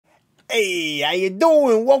Hey, how you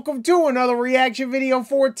doing? Welcome to another reaction video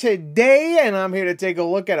for today, and I'm here to take a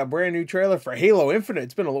look at a brand new trailer for Halo Infinite.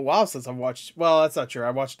 It's been a little while since I've watched, well, that's not true. I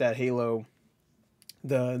watched that Halo,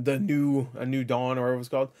 a new Dawn, or whatever it was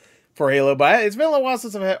called, for Halo, but it's been a little while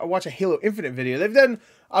since I watched a Halo Infinite video. They've done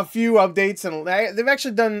a few updates, and they've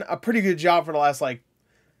actually done a pretty good job for the last, like,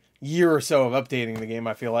 year or so of updating the game,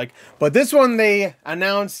 I feel like. But this one they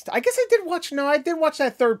announced, I guess I did watch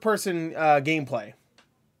that third-person gameplay.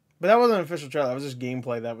 But that wasn't an official trailer. That was just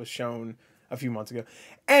gameplay that was shown a few months ago.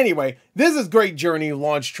 Anyway, this is great Journey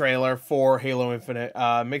launch trailer for Halo Infinite.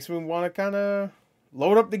 Makes me want to kind of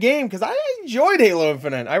load up the game because I enjoyed Halo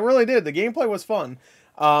Infinite. I really did. The gameplay was fun.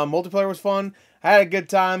 Multiplayer was fun. I had a good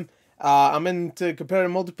time. I'm into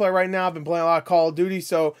competitive multiplayer right now. I've been playing a lot of Call of Duty,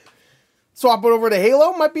 so swapping over to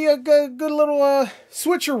Halo might be a good little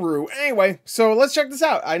switcheroo. Anyway, so let's check this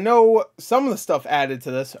out. I know some of the stuff added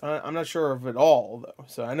to this. I'm not sure of it all, though.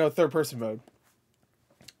 So I know third-person mode.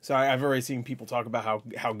 So I've already seen people talk about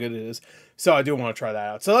how good it is. So I do want to try that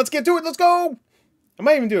out. So let's get to it. Let's go! I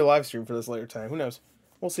might even do a live stream for this later time. Who knows?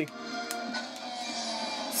 We'll see.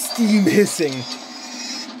 Steam hissing.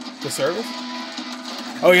 The service?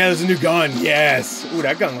 Oh, yeah, there's a new gun. Yes! Ooh,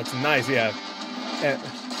 that gun looks nice, yeah.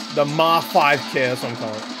 The MA 5K, that's what I'm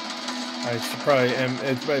calling it. I should probably,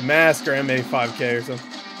 it's Mask or MA 5K or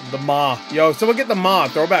something. The MA. Yo, someone get the MA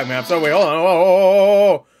throwback maps. Oh, wait, hold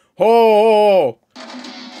on. Oh.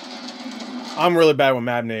 I'm really bad with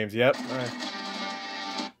map names. Yep. All right.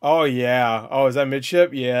 Oh, yeah. Oh, is that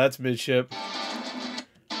midship? Yeah, that's midship.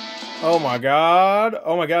 Oh, my God.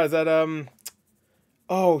 Oh, my God. Is that,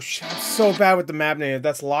 oh, shit. I'm so bad with the map name.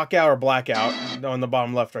 That's Lockout or Blackout on the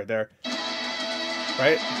bottom left right there.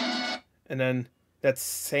 Right? And then that's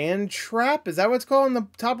Sand Trap. Is that what it's called on the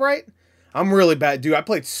top right? I'm really bad. Dude, I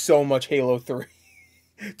played so much Halo 3.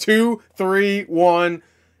 2, 3, 1.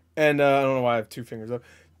 And I don't know why I have two fingers up.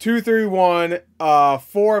 2, 3, 1. 4 I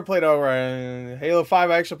played over. Halo 5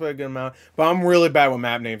 I actually played a good amount. But I'm really bad with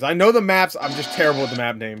map names. I know the maps. I'm just terrible with the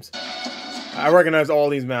map names. I recognize all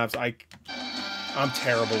these maps. I'm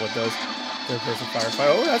terrible with those. Third-person firefight.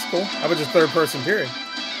 Oh, that's cool. How about just third-person period?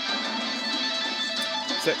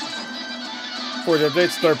 Forge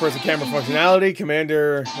updates, third-person camera functionality,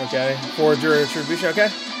 commander, okay. Forger attribution, okay.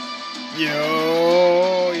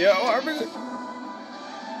 Yo, RPG.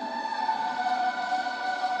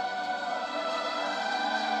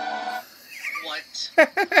 What?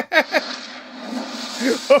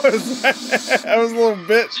 What was that? That was a little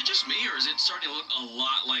bit. Is it just me, or is it starting to look a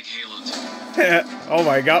lot like Halo 2? Oh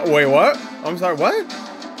my God, wait, what? I'm sorry, what?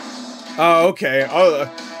 Oh, okay. I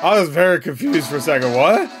was very confused for a second,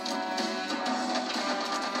 what?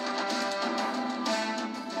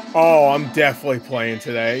 Oh, I'm definitely playing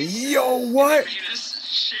today. Yo, what?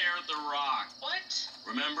 Share the rock. What?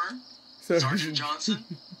 Remember? So, Sergeant Johnson?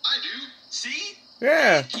 I do. See?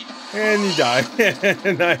 yeah. And you die.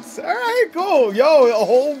 Nice. Alright, cool. Yo, a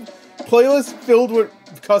whole playlist filled with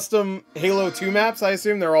custom Halo 2 maps, I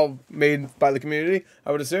assume. They're all made by the community,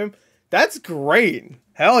 I would assume. That's great.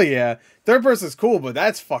 Hell yeah. Third person's cool, but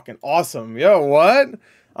that's fucking awesome. Yo, what?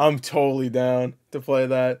 I'm totally down to play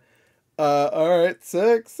that. Alright,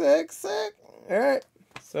 sick. Alright,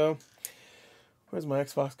 so, where's my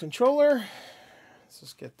Xbox controller? Let's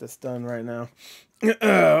just get this done right now.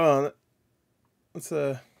 Let's,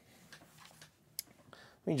 let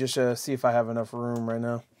me just, see if I have enough room right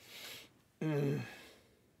now.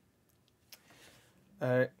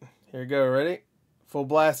 Alright, here we go, ready? Full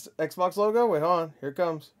blast Xbox logo? Wait, hold on, here it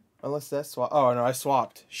comes. Unless that's swap. Oh, no, I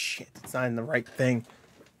swapped. Shit, it's not in the right thing.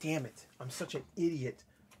 Damn it, I'm such an idiot.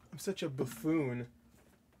 I'm such a buffoon.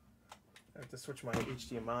 I have to switch my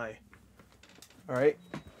HDMI. Alright.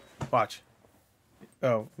 Watch.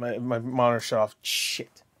 Oh, my monitor shut off.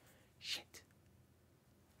 Shit.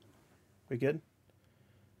 We good?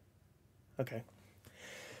 Okay.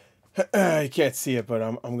 You can't see it, but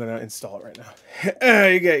I'm gonna install it right now.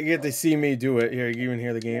 You get to see me do it. Here, you even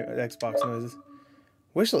hear the Xbox noises.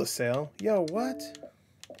 Wishlist sale? Yo, what?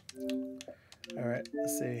 Alright,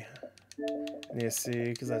 let's see. I need to see,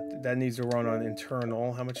 because that needs to run on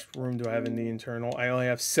internal. How much room do I have in the internal? I only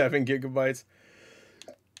have 7 gigabytes.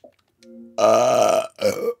 Oh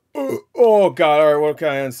god, alright, what can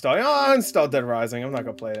I install? Oh, install Dead Rising. I'm not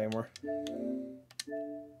gonna play it anymore.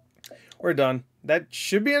 We're done. That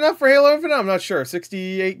should be enough for Halo Infinite? I'm not sure.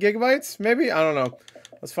 68 gigabytes? Maybe? I don't know.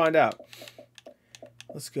 Let's find out.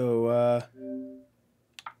 Let's go,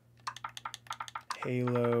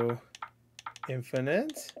 Halo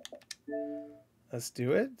Infinite. Let's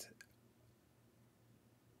do it.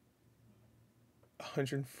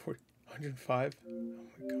 140, 105. Oh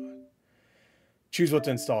my god. Choose what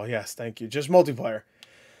to install. Yes, thank you. Just multiplayer.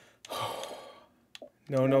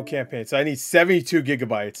 No campaign. So I need 72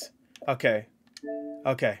 gigabytes. Okay.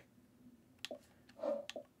 Okay.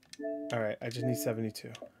 Alright, I just need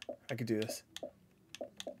 72. I could do this.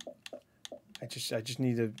 I just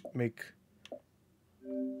need to make...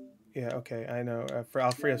 Yeah, okay, I know.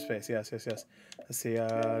 I'll free up space. Yes. Let's see.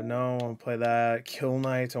 No, I want to play that. Kill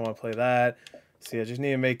Knights, I want to play that. See, I just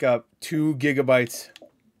need to make up 2 gigabytes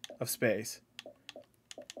of space.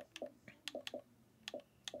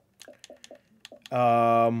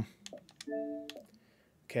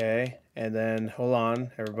 Okay, and then hold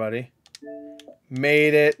on, everybody.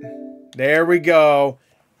 Made it. There we go.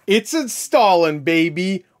 It's installing,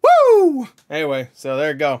 baby. Woo! Anyway, so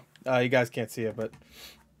there you go. You guys can't see it, but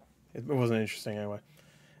it wasn't interesting anyway.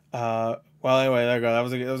 Well, anyway, there you go. That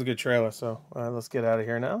was a good trailer. So let's get out of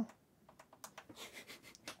here now.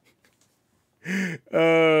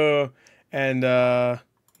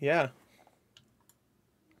 Yeah.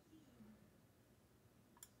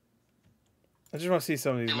 I just want to see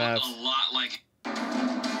some of these maps. A lot like...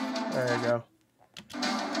 There you go.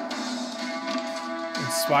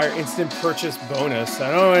 Inspire instant purchase bonus.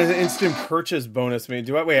 I don't know what an instant purchase bonus means.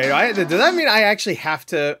 Does that mean I actually have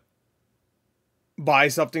to buy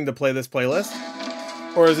something to play this playlist?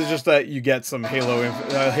 Or is it just that you get some Halo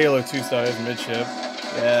 2 stars midship?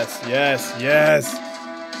 Yes.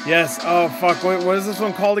 Oh fuck! What is this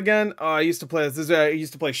one called again? Oh, I used to play this. I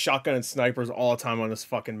used to play shotgun and snipers all the time on this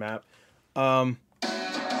fucking map. It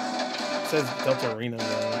says Delta Arena.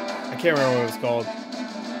 I can't remember what it was called.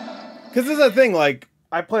 Because this is the thing, like,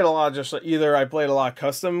 I played a lot of I played a lot of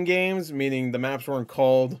custom games, meaning the maps weren't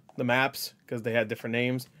called the maps because they had different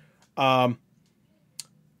names. Well,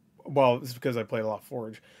 it's because I played a lot of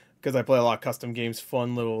Forge. Because I play a lot of custom games,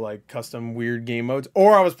 fun little, like, custom weird game modes.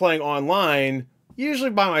 Or I was playing online,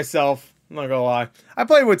 usually by myself. I'm not gonna lie. I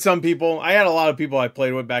played with some people. I had a lot of people I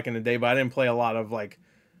played with back in the day, but I didn't play a lot of, like,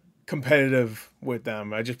 competitive with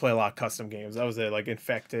them. I just play a lot of custom games. That was it, like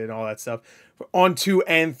Infected and all that stuff. On 2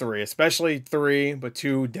 and 3, especially 3, but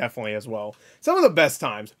 2 definitely as well. Some of the best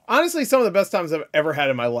times. Honestly, some of the best times I've ever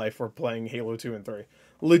had in my life were playing Halo 2 and 3.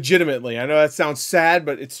 Legitimately. I know that sounds sad,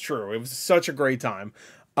 but it's true. It was such a great time.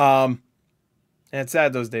 And it's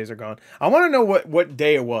sad those days are gone. I want to know what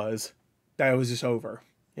day it was that it was just over.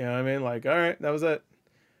 You know what I mean? Like, all right, that was it.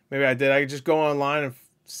 Maybe I could just go online and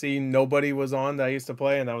see nobody was on that I used to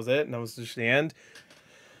play, and that was it, and that was just the end.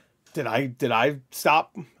 Did I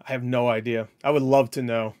stop? I have no idea. I would love to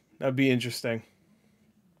know. That'd be interesting.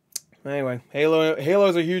 Anyway,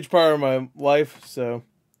 Halo's a huge part of my life, so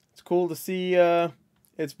it's cool to see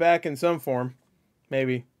it's back in some form.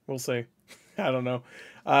 Maybe. We'll see. I don't know.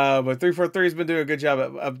 But 343's been doing a good job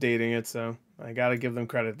at updating it, so I gotta give them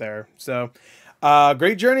credit there. So,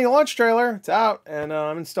 great Journey launch trailer. It's out, and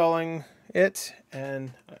I'm installing it,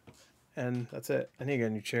 and that's it. I need to get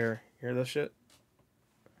a new chair. You hear this shit?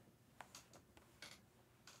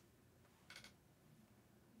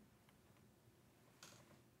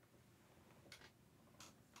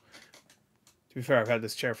 To be fair, I've had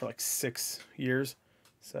this chair for like 6 years.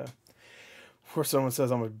 So, of course, someone says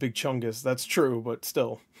I'm a big chungus. That's true, but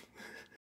still,